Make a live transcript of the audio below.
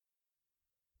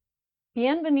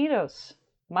Bienvenidos,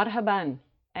 marhaban,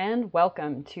 and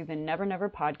welcome to the Never Never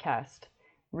podcast,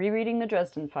 rereading the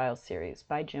Dresden Files series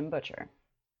by Jim Butcher.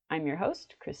 I'm your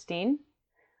host, Christine.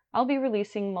 I'll be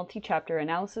releasing multi-chapter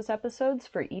analysis episodes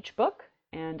for each book,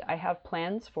 and I have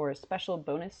plans for special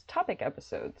bonus topic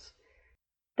episodes.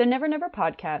 The Never Never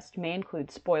podcast may include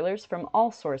spoilers from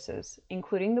all sources,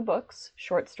 including the books,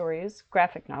 short stories,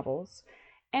 graphic novels,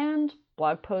 and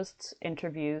blog posts,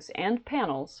 interviews, and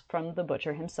panels from the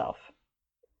Butcher himself.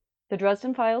 The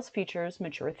Dresden Files features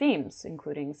mature themes,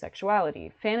 including sexuality,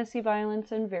 fantasy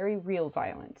violence, and very real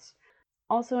violence.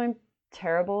 Also, I'm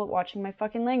terrible at watching my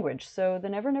fucking language, so the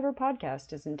Never Never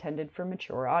podcast is intended for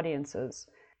mature audiences,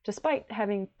 despite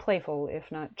having playful,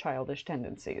 if not childish,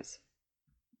 tendencies.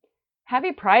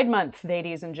 Happy Pride Month,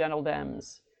 ladies and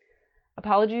gentledems!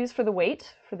 Apologies for the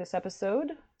wait for this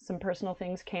episode. Some personal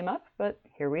things came up, but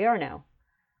here we are now.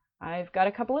 I've got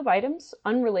a couple of items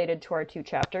unrelated to our two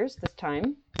chapters this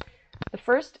time. The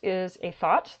first is a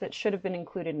thought that should have been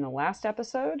included in the last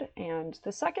episode, and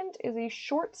the second is a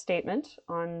short statement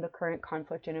on the current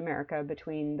conflict in America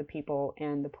between the people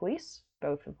and the police,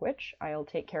 both of which I'll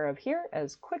take care of here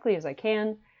as quickly as I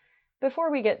can,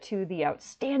 before we get to the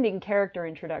outstanding character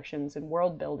introductions and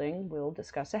world building we'll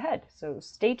discuss ahead, so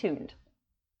stay tuned.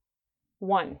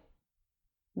 1.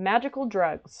 Magical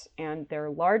drugs and their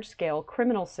large-scale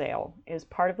criminal sale is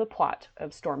part of the plot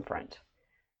of Stormfront.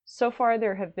 So far,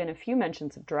 there have been a few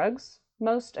mentions of drugs,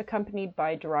 most accompanied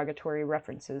by derogatory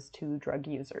references to drug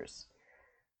users.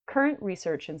 Current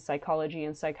research in psychology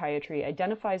and psychiatry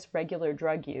identifies regular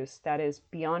drug use, that is,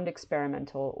 beyond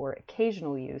experimental or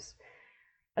occasional use,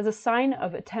 as a sign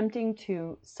of attempting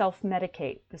to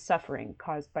self-medicate the suffering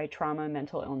caused by trauma,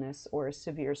 mental illness, or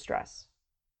severe stress.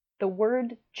 The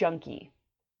word junkie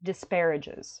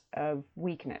disparages of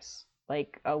weakness,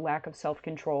 like a lack of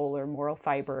self-control or moral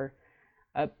fiber,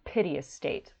 a piteous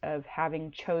state of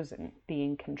having chosen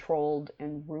being controlled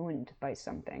and ruined by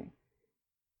something.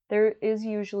 There is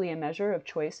usually a measure of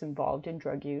choice involved in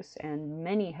drug use, and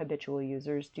many habitual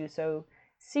users do so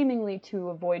seemingly to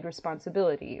avoid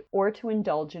responsibility or to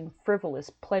indulge in frivolous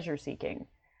pleasure-seeking.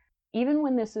 Even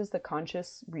when this is the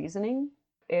conscious reasoning,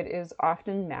 it is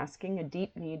often masking a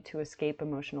deep need to escape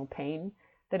emotional pain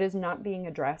that is not being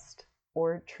addressed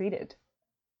or treated.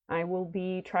 I will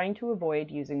be trying to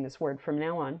avoid using this word from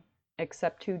now on,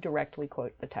 except to directly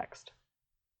quote the text.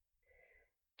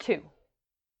 2.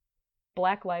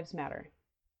 Black Lives Matter.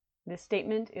 This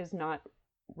statement is not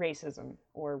racism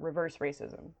or reverse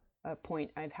racism, a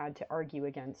point I've had to argue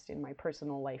against in my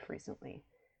personal life recently.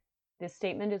 This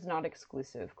statement is not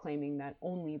exclusive, claiming that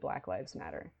only Black Lives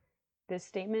Matter. This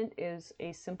statement is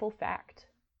a simple fact,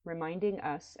 reminding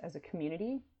us as a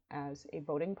community, as a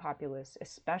voting populace,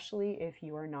 especially if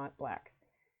you are not Black.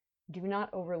 Do not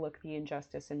overlook the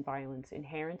injustice and violence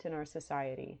inherent in our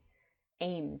society,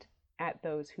 aimed at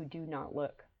those who do not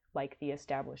look like the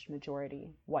established majority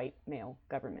white male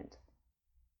government.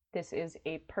 This is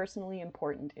a personally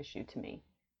important issue to me.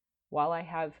 While I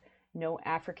have no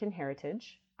African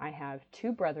heritage, I have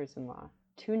 2 brothers-in-law,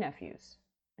 2 nephews,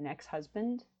 an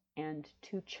ex-husband, and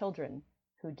 2 children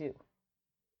who do.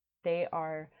 They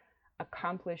are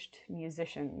accomplished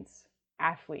musicians,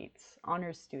 athletes,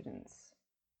 honors students,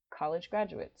 college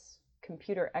graduates,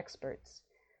 computer experts,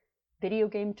 video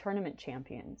game tournament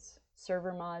champions,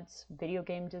 server mods, video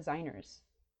game designers.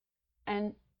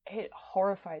 And it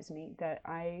horrifies me that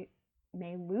I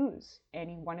may lose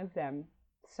any one of them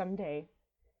someday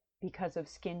because of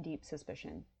skin-deep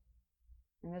suspicion.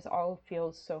 And this all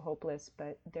feels so hopeless,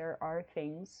 but there are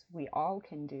things we all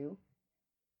can do.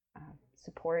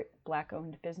 Support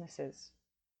Black-owned businesses.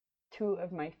 2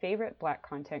 of my favorite Black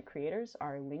content creators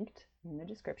are linked in the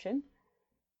description.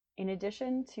 In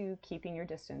addition to keeping your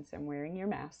distance and wearing your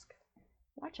mask,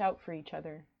 watch out for each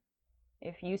other.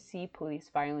 If you see police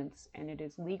violence and it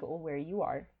is legal where you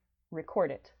are,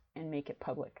 record it and make it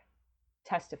public.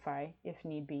 Testify if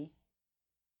need be.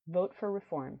 Vote for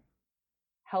reform.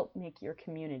 Help make your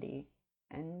community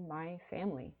and my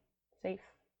family safe.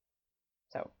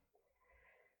 So,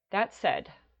 that said,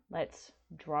 let's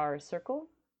draw our circle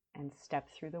and step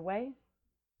through the way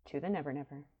to the Never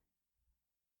Never.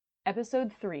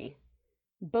 Episode 3,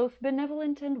 Both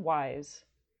Benevolent and Wise,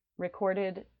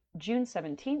 recorded June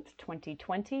 17th,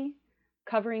 2020,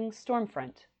 covering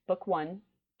Stormfront, Book 1,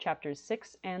 Chapters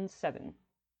 6 and 7,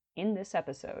 in this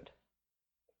episode.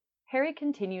 Harry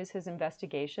continues his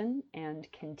investigation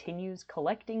and continues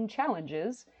collecting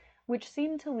challenges, which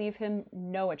seem to leave him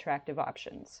no attractive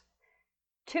options.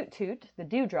 Toot Toot, the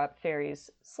Dewdrop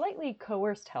Fairy's slightly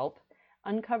coerced help,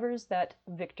 uncovers that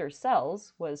Victor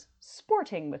Sells was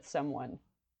sporting with someone.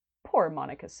 Poor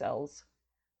Monica Sells.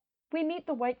 We meet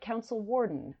the White Council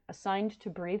warden, assigned to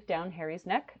breathe down Harry's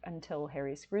neck until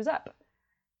Harry screws up.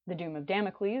 The doom of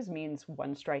Damocles means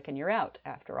one strike and you're out,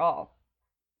 after all.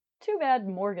 Too bad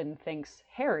Morgan thinks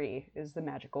Harry is the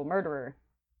magical murderer.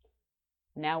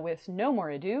 Now, with no more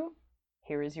ado,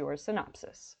 here is your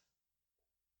synopsis.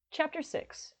 Chapter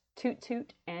 6, Toot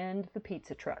Toot and the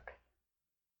Pizza Truck.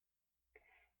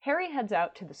 Harry heads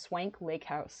out to the Swank Lake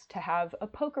House to have a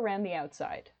poke around the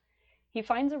outside. He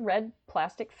finds a red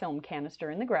plastic film canister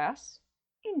in the grass.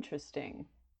 Interesting.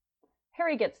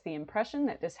 Harry gets the impression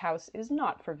that this house is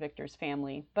not for Victor's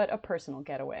family, but a personal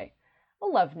getaway. A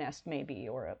love nest, maybe,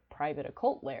 or a private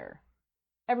occult lair.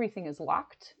 Everything is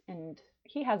locked, and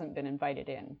he hasn't been invited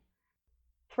in.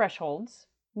 Thresholds,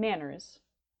 manners,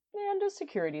 and a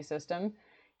security system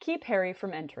keep Harry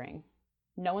from entering.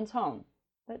 No one's home,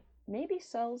 but maybe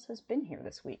Sells has been here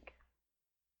this week.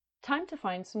 Time to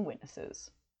find some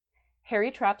witnesses.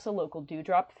 Harry traps a local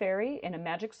dewdrop fairy in a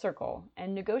magic circle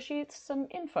and negotiates some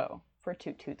info for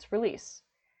Toot Toot's release.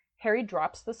 Harry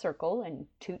drops the circle and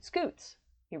Toot scoots.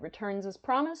 He returns as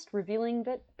promised, revealing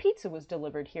that pizza was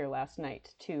delivered here last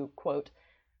night to, quote,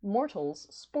 mortals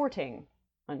sporting,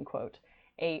 unquote,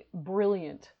 a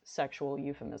brilliant sexual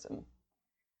euphemism.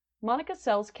 Monica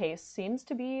Sells' case seems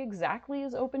to be exactly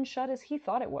as open shut as he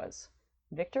thought it was.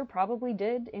 Victor probably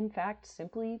did, in fact,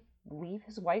 simply leave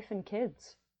his wife and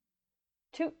kids.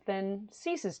 Toot then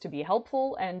ceases to be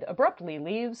helpful and abruptly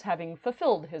leaves, having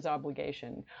fulfilled his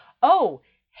obligation. Oh,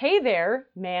 hey there,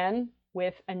 man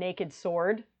with a naked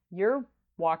sword. You're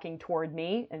walking toward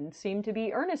me and seem to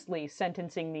be earnestly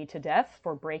sentencing me to death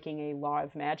for breaking a law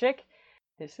of magic.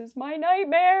 This is my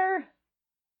nightmare!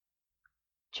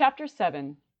 Chapter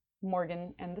 7,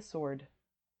 Morgan and the Sword.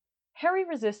 Harry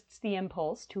resists the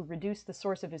impulse to reduce the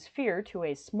source of his fear to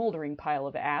a smoldering pile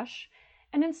of ash,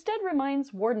 and instead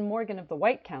reminds Warden Morgan of the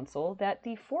White Council that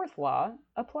the fourth law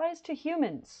applies to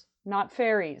humans, not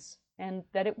fairies, and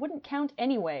that it wouldn't count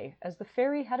anyway, as the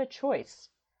fairy had a choice.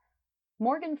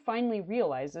 Morgan finally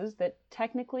realizes that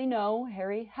technically no,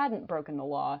 Harry hadn't broken the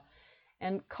law,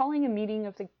 and calling a meeting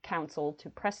of the council to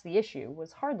press the issue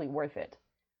was hardly worth it.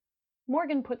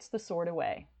 Morgan puts the sword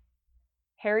away.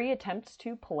 Harry attempts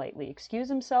to politely excuse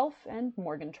himself, and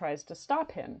Morgan tries to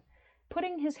stop him,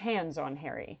 putting his hands on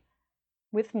Harry.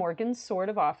 With Morgan's sword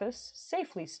of office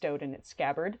safely stowed in its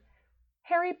scabbard,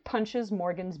 Harry punches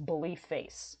Morgan's bully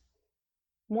face.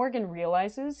 Morgan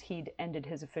realizes he'd ended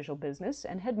his official business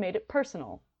and had made it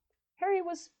personal. Harry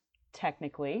was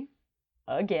technically,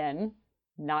 again,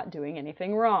 not doing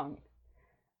anything wrong.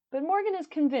 But Morgan is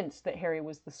convinced that Harry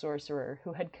was the sorcerer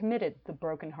who had committed the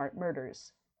Broken Heart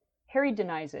murders. Harry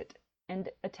denies it and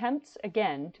attempts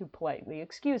again to politely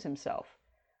excuse himself.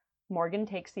 Morgan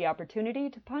takes the opportunity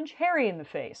to punch Harry in the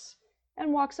face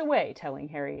and walks away, telling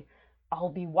Harry, "I'll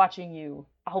be watching you.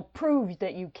 I'll prove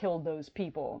that you killed those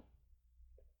people."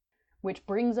 Which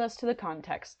brings us to the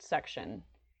context section.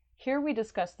 Here we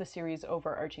discuss the series'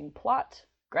 overarching plot,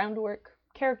 groundwork,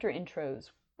 character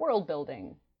intros, world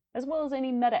building, as well as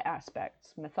any meta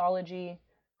aspects, mythology,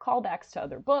 callbacks to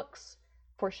other books,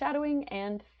 foreshadowing,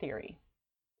 and theory.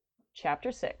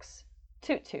 Chapter 6,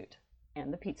 Toot Toot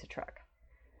and the Pizza Truck.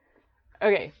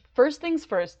 Okay, first things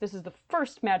first, this is the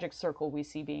first magic circle we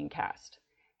see being cast.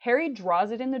 Harry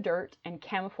draws it in the dirt and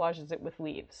camouflages it with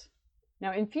leaves.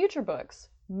 Now, in future books,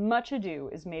 much ado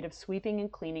is made of sweeping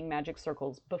and cleaning magic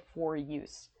circles before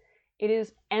use. It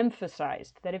is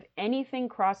emphasized that if anything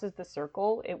crosses the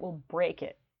circle, it will break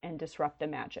it and disrupt the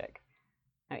magic.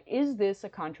 Now, is this a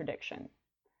contradiction?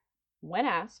 When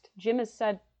asked, Jim has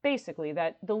said basically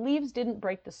that the leaves didn't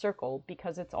break the circle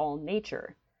because it's all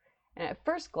nature. And at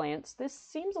first glance, this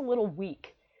seems a little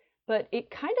weak, but it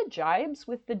kind of jibes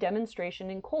with the demonstration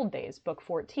in Cold Days, Book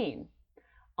 14.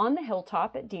 On the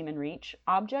hilltop at Demon Reach,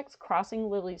 objects crossing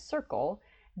Lily's circle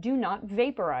do not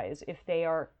vaporize if they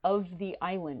are of the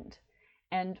island,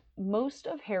 and most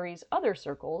of Harry's other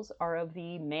circles are of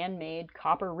the man-made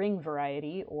copper ring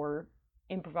variety or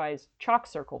improvised chalk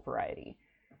circle variety.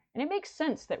 And it makes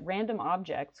sense that random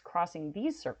objects crossing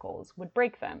these circles would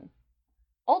break them.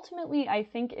 Ultimately, I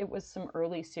think it was some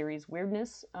early series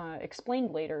weirdness,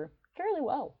 explained later fairly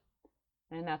well.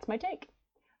 And that's my take.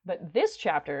 But this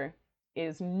chapter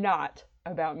is not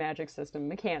about magic system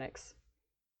mechanics.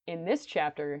 In this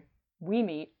chapter, we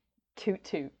meet Toot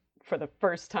Toot for the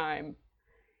first time.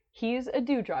 He's a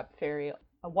dewdrop fairy,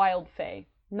 a wild fae,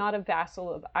 not a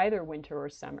vassal of either winter or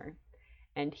summer.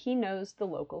 And he knows the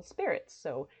local spirits,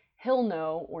 so he'll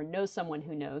know or know someone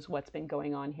who knows what's been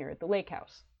going on here at the lake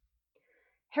house.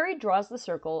 Harry draws the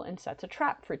circle and sets a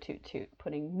trap for Toot Toot,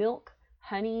 putting milk,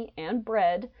 honey, and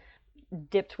bread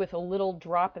dipped with a little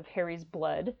drop of Harry's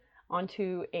blood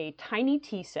onto a tiny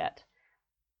tea set.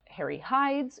 Harry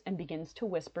hides and begins to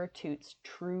whisper Toot's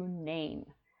true name,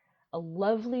 a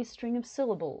lovely string of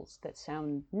syllables that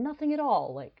sound nothing at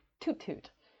all like toot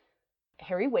toot.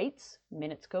 Harry waits,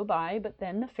 minutes go by, but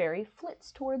then the fairy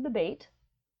flits toward the bait.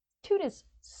 Toot is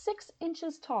 6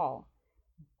 inches tall,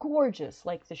 gorgeous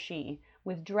like the she,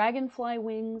 with dragonfly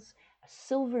wings, a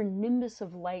silver nimbus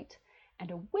of light,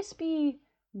 and a wispy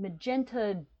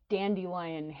magenta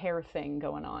dandelion hair thing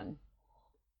going on.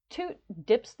 Toot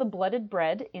dips the blooded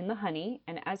bread in the honey,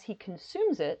 and as he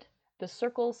consumes it, the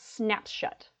circle snaps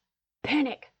shut.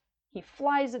 Panic! He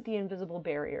flies at the invisible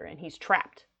barrier, and he's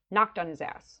trapped, knocked on his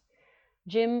ass.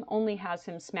 Jim only has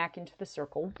him smack into the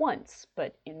circle once,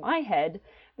 but in my head,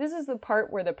 this is the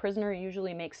part where the prisoner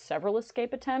usually makes several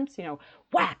escape attempts,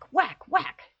 whack, whack,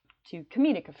 whack, to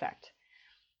comedic effect.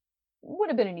 Would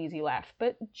have been an easy laugh,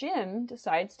 but Jim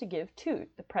decides to give Toot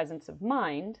the presence of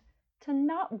mind to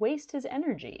not waste his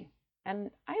energy,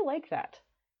 and I like that.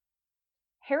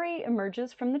 Harry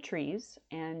emerges from the trees,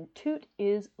 and Toot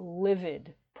is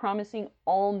livid, promising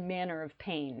all manner of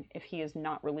pain if he is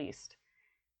not released.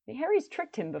 Harry's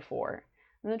tricked him before,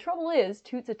 and the trouble is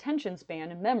Toot's attention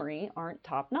span and memory aren't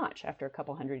top-notch after a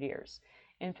couple hundred years.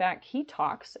 In fact, he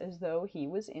talks as though he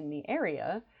was in the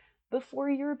area before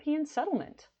European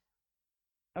settlement.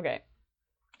 Okay,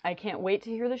 I can't wait to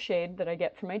hear the shade that I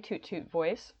get from my Toot Toot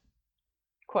voice.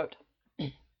 Quote,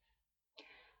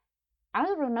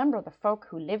 I remember the folk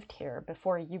who lived here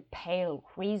before you pale,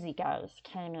 wheezy guys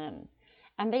came in,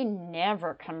 and they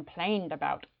never complained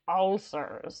about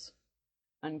ulcers.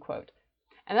 Unquote.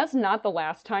 And that's not the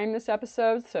last time this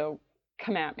episode, so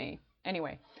come at me.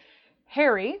 Anyway,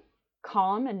 Harry,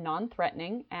 calm and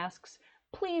non-threatening, asks,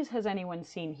 please, has anyone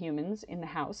seen humans in the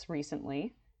house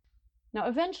recently? Now,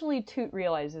 eventually Toot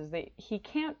realizes that he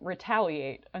can't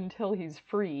retaliate until he's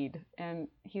freed, and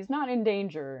he's not in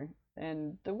danger,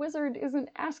 and the wizard isn't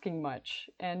asking much,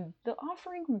 and the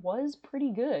offering was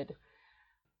pretty good.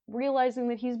 Realizing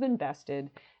that he's been bested,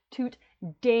 Toot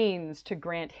deigns to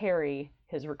grant Harry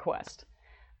his request.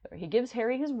 He gives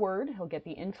Harry his word he'll get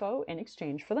the info in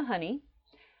exchange for the honey.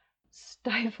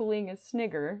 Stifling a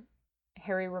snigger,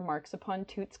 Harry remarks upon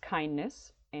Toot's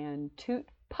kindness, and Toot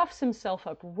puffs himself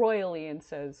up royally and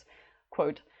says,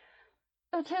 quote,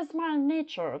 it is my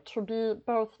nature to be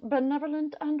both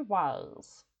benevolent and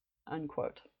wise,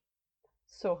 unquote.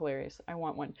 So hilarious. I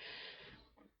want one.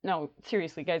 No,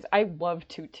 seriously, guys, I love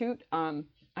Toot Toot. I'm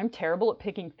terrible at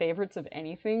picking favorites of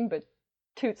anything, but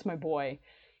Toot's my boy.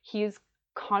 He is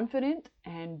confident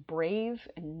and brave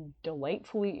and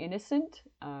delightfully innocent.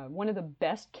 One of the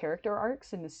best character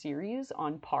arcs in the series,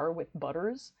 on par with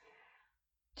Butters.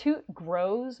 Toot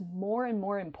grows more and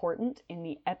more important in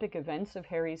the epic events of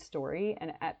Harry's story,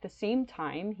 and at the same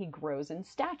time, he grows in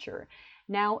stature,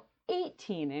 now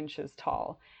 18 inches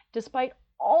tall, despite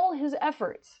all his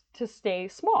efforts to stay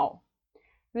small.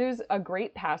 There's a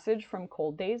great passage from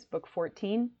Cold Days, book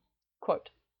 14, quote,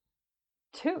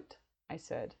 Toot, I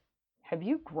said, have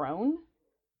you grown?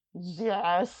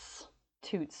 Yes,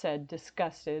 Toot said,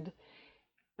 disgusted.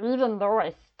 Even though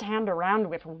I stand around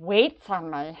with weights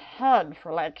on my head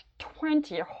for like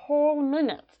 20 whole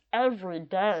minutes every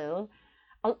day,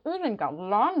 I even got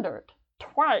laundered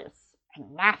twice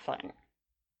and nothing,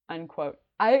 unquote.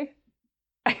 I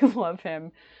love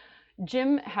him.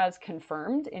 Jim has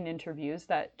confirmed in interviews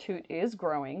that Toot is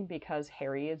growing because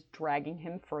Harry is dragging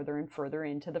him further and further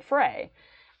into the fray.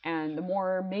 And the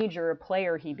more major a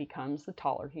player he becomes, the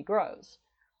taller he grows.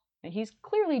 And he's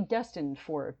clearly destined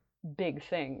for big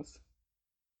things.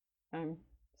 I'm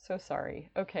so sorry.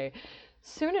 Okay,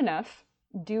 soon enough,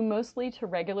 due mostly to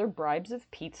regular bribes of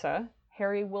pizza,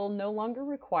 Harry will no longer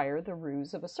require the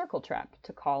ruse of a circle trap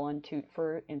to call on Toot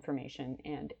for information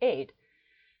and aid.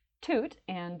 Toot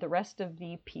and the rest of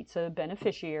the pizza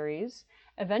beneficiaries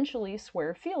eventually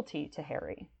swear fealty to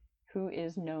Harry, who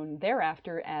is known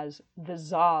thereafter as the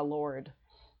Za Lord,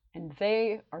 and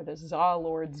they are the Za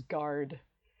Lord's guard.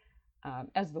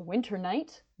 As the Winter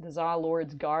Knight, the Za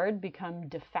Lord's guard become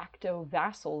de facto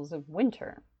vassals of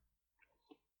Winter.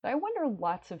 I wonder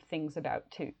lots of things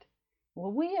about Toot.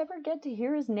 Will we ever get to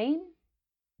hear his name?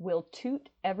 Will Toot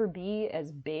ever be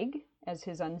as big as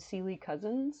his unseelie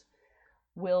cousins?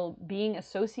 Will being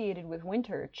associated with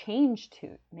Winter change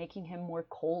Toot, making him more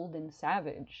cold and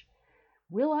savage?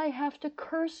 Will I have to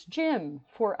curse Jim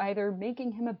for either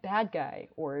making him a bad guy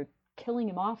or killing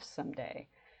him off someday?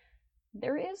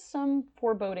 There is some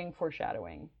foreboding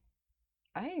foreshadowing.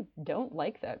 I don't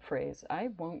like that phrase. I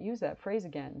won't use that phrase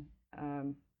again.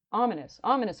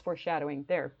 Ominous foreshadowing.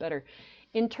 There, better.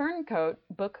 In Turncoat,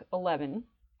 Book 11,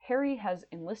 Harry has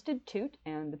enlisted Toot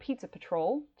and the Pizza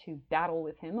Patrol to battle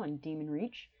with him on Demon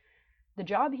Reach. The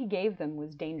job he gave them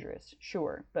was dangerous,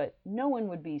 sure, but no one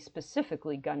would be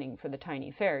specifically gunning for the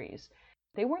tiny fairies.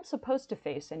 They weren't supposed to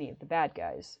face any of the bad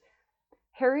guys.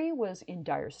 Harry was in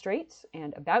dire straits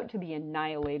and about to be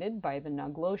annihilated by the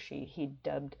Nagloshi he'd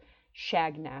dubbed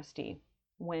Shagnasty,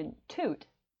 when Toot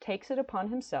takes it upon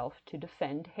himself to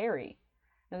defend Harry.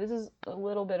 Now this is a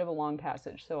little bit of a long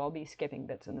passage, so I'll be skipping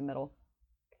bits in the middle.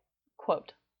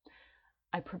 Quote,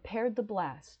 "I prepared the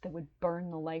blast that would burn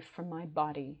the life from my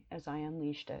body as I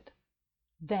unleashed it.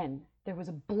 Then there was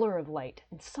a blur of light,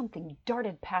 and something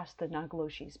darted past the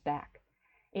Nagloshi's back.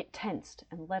 It tensed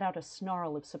and let out a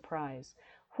snarl of surprise,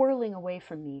 whirling away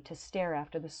from me to stare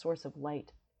after the source of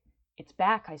light. Its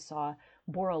back, I saw,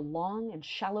 bore a long and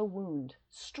shallow wound,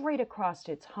 straight across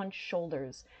its hunched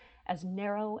shoulders, as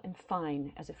narrow and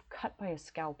fine as if cut by a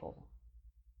scalpel.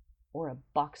 Or a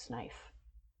box knife.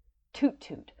 Toot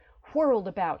Toot whirled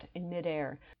about in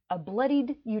midair, a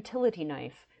bloodied utility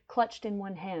knife clutched in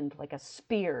one hand like a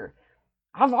spear.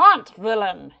 'Avaunt,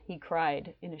 villain!' he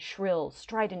cried in a shrill,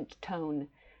 strident tone.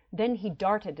 Then he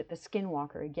darted at the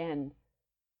skinwalker again."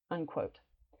 Unquote.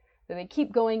 So they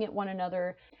keep going at one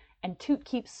another, and Toot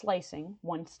keeps slicing,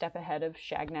 one step ahead of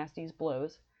Shagnasty's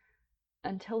blows,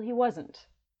 until he wasn't.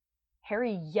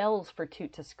 Harry yells for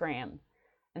Toot to scram,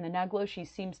 and the Nagloshi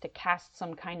seems to cast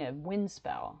some kind of wind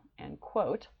spell, and,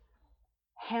 quote,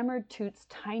 "hammered Toot's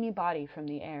tiny body from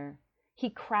the air. He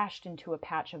crashed into a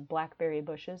patch of blackberry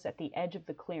bushes at the edge of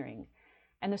the clearing,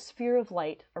 and the sphere of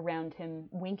light around him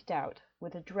winked out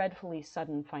with a dreadfully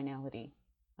sudden finality."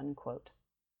 Unquote.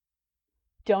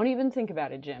 Don't even think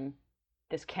about it, Jim.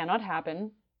 This cannot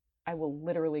happen. I will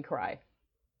literally cry.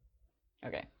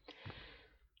 Okay.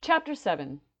 Chapter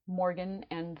 7, Morgan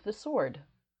and the Sword.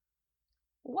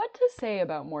 What to say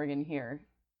about Morgan here?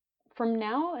 From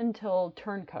now until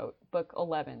Turncoat, Book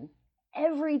 11,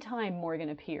 every time Morgan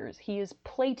appears, he is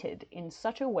plated in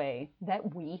such a way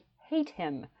that we hate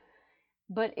him.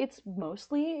 But it's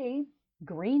mostly a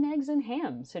green eggs and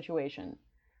ham situation.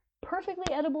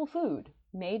 Perfectly edible food,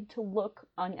 made to look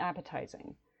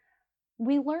unappetizing.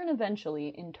 We learn eventually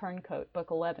in Turncoat, Book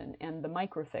 11, and the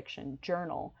microfiction,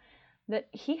 Journal,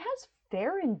 that he has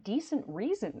fair and decent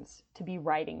reasons to be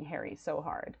riding Harry so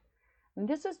hard. And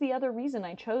this is the other reason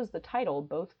I chose the title,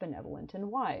 Both Benevolent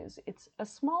and Wise. It's a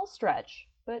small stretch,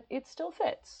 but it still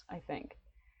fits, I think.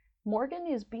 Morgan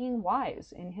is being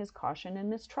wise in his caution and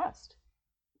mistrust.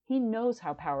 He knows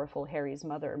how powerful Harry's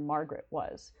mother, Margaret,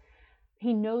 was.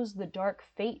 He knows the dark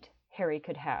fate Harry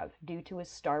could have due to his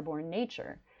starborn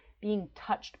nature, being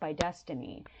touched by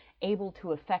destiny, able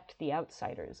to affect the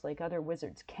outsiders like other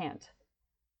wizards can't.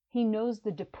 He knows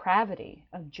the depravity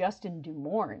of Justin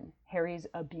Dumorn, Harry's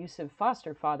abusive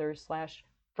foster father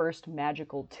 / first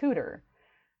magical tutor.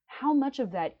 How much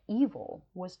of that evil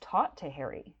was taught to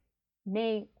Harry,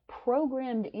 nay,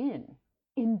 programmed in,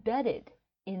 embedded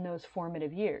in those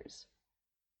formative years.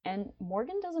 And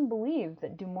Morgan doesn't believe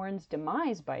that Dumorn's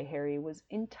demise by Harry was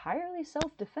entirely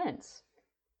self-defense.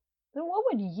 Then what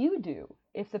would you do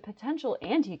if the potential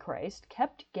Antichrist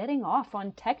kept getting off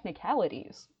on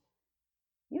technicalities?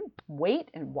 You'd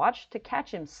wait and watch to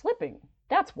catch him slipping,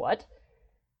 that's what.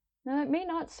 Now, it may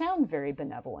not sound very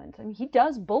benevolent. I mean, he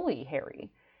does bully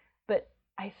Harry, but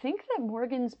I think that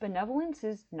Morgan's benevolence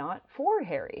is not for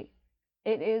Harry.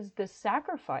 It is the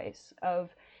sacrifice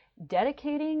of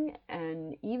dedicating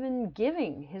and even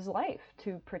giving his life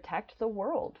to protect the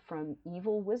world from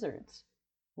evil wizards,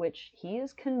 which he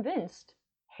is convinced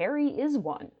Harry is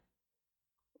one.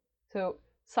 So,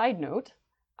 side note,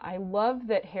 I love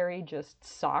that Harry just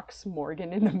socks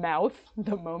Morgan in the mouth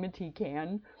the moment he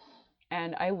can,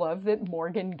 and I love that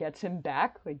Morgan gets him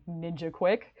back, like ninja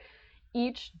quick,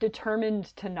 each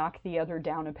determined to knock the other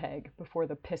down a peg before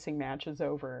the pissing match is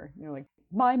over. You know, like,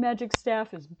 my magic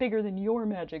staff is bigger than your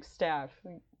magic staff.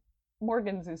 Like,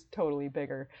 Morgan's is totally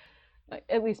bigger,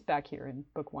 at least back here in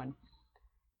Book 1.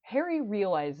 Harry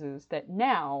realizes that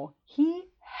now he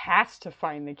has to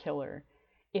find the killer.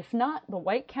 If not, the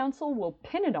White Council will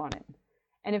pin it on him.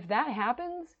 And if that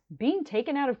happens, being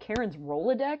taken out of Karen's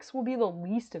Rolodex will be the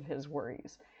least of his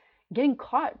worries. Getting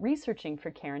caught researching for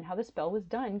Karen how the spell was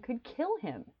done could kill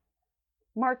him.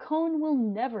 Marcone will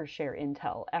never share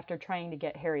intel after trying to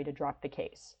get Harry to drop the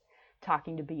case.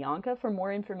 Talking to Bianca for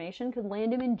more information could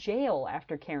land him in jail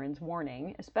after Karen's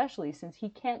warning, especially since he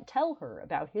can't tell her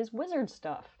about his wizard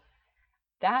stuff.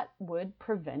 That would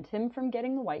prevent him from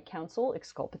getting the White Council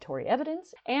exculpatory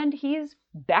evidence, and he's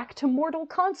back to mortal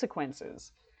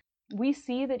consequences. We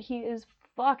see that he is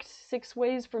fucked 6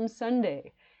 ways from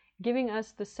Sunday, giving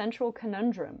us the central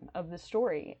conundrum of the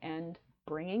story and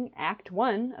bringing Act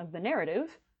 1 of the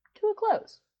narrative to a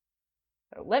close.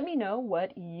 So let me know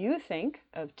what you think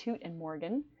of Toot and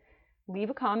Morgan. Leave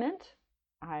a comment.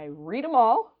 I read them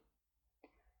all.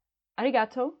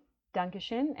 Arigato,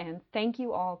 dankeschön, and thank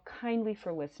you all kindly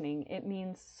for listening. It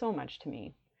means so much to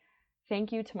me.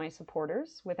 Thank you to my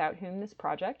supporters, without whom this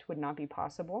project would not be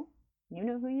possible. You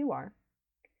know who you are.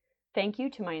 Thank you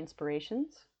to my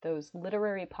inspirations, those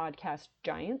literary podcast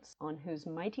giants on whose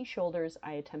mighty shoulders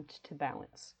I attempt to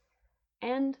balance.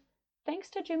 And thanks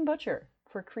to Jim Butcher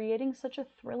for creating such a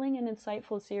thrilling and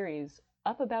insightful series,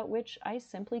 up about which I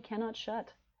simply cannot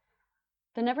shut.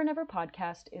 The Never Never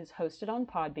podcast is hosted on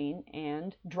Podbean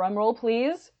and, drumroll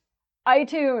please,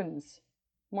 iTunes!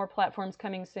 More platforms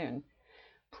coming soon.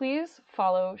 Please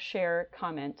follow, share,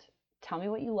 comment. Tell me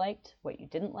what you liked, what you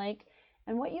didn't like,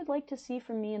 and what you'd like to see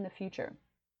from me in the future.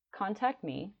 Contact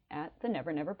me at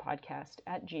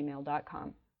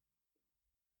theneverneverpodcast@gmail.com.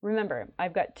 Remember,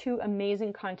 I've got 2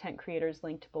 amazing content creators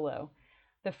linked below.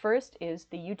 The first is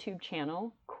the YouTube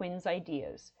channel Quinn's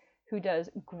Ideas, who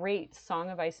does great Song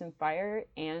of Ice and Fire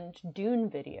and Dune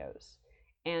videos.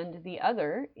 And the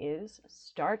other is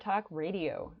Star Talk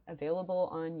Radio, available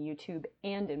on YouTube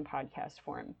and in podcast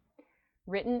form.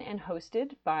 Written and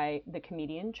hosted by the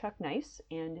comedian Chuck Nice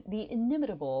and the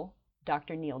inimitable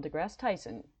Dr. Neil deGrasse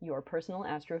Tyson, your personal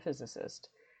astrophysicist.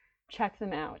 Check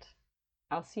them out.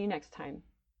 I'll see you next time.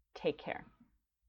 Take care.